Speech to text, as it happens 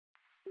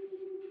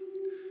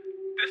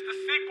This the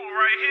sequel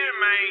right here,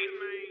 man.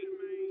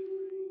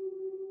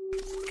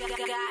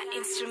 Got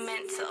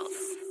instrumentals.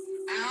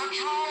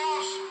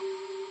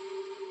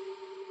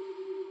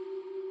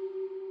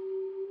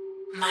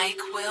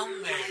 Mike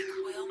Wilmer.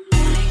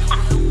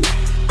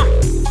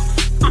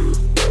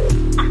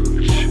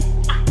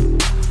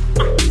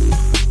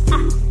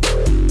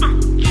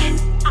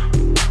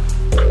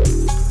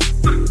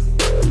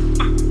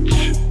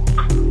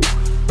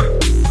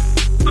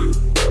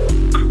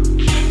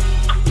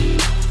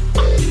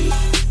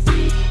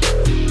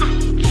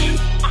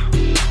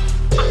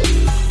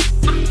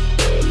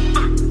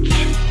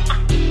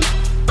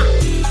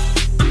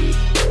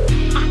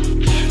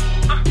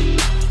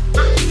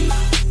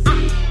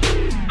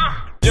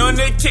 Young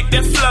nigga kick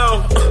that flow,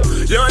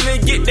 young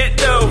nigga get that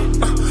dough,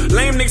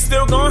 lame nigga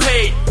still gon'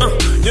 hate,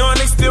 young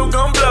nigga still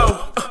gon'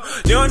 blow,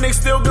 young nigga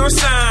still gon'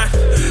 shine,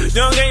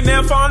 young ain't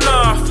never falling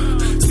off,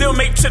 still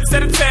make trips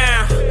out of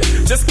town,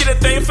 just get a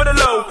thing for the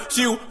low,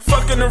 you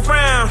fucking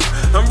around,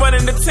 I'm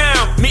running the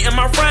town, me and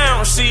my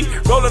round, she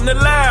rolling it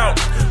loud,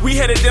 we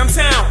headed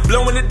downtown,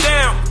 blowing it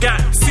down, got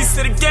seats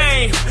to the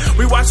game,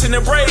 we watching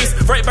the Braves,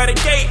 right by the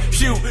gate,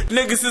 you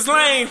niggas is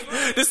lame,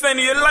 this ain't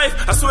your life,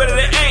 I swear that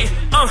it ain't,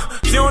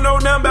 you don't know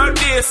nothing about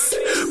this,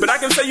 but I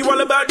can tell you all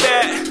about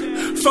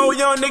that, 4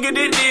 young nigga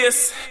did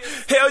this,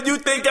 hell you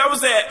think I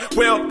was at,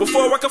 well,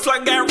 before Rock and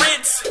Flock got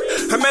rich,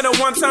 I met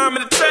her one time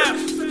in the trap,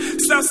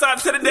 Southside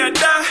to the day I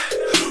die,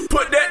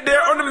 put that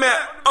there on the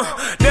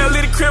map, now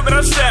leave the crib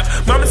without a strap,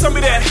 mama told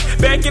me that,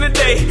 back in the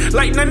day,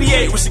 like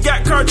 98, when she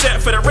got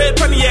carjacked for the red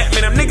Pontiac,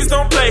 man, them niggas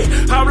don't play,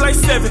 I was like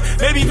 7,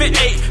 maybe even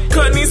 8,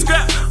 couldn't even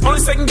scrap,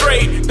 only 2nd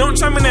grade, don't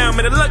try me now,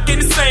 man, the luck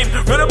ain't the same,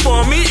 run up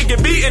on me, it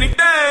can be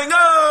anything,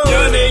 oh,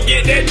 young nigga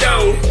get that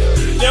dough,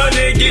 young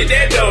nigga get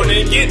that dough,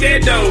 nigga get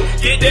that dough,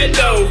 get that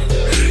dough,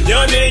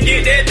 young nigga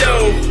get that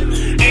dough,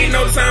 ain't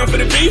no time for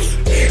the beef,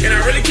 and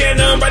I really care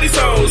nothing about these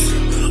hoes,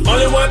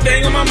 only one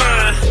thing on my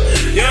mind,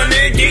 young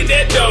nigga get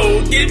that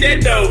dough, get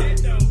that dough.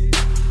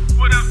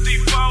 What up,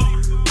 C4?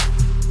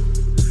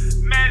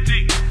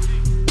 Magic.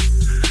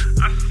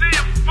 I see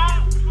a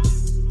phone.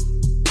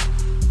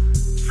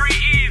 Free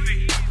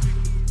easy.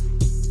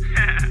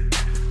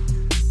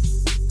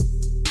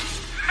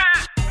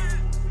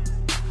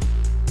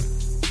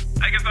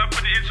 I guess I'll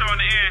put the intro on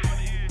the end.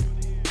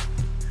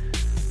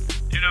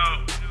 You know,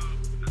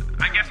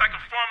 I guess I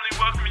can formally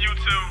welcome you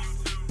to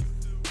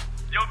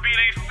Your Beat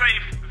Ain't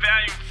Safe,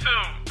 Volume 2.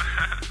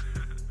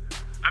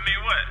 I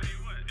mean, what?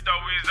 You thought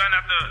we was done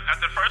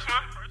after the first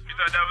one? You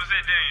thought that was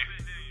it, didn't you?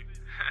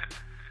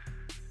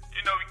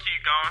 You know we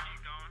keep going.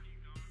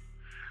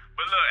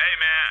 But look, hey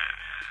man,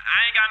 I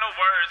ain't got no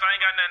words, I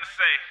ain't got nothing to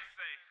say.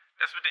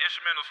 That's what the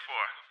instrumental's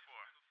for.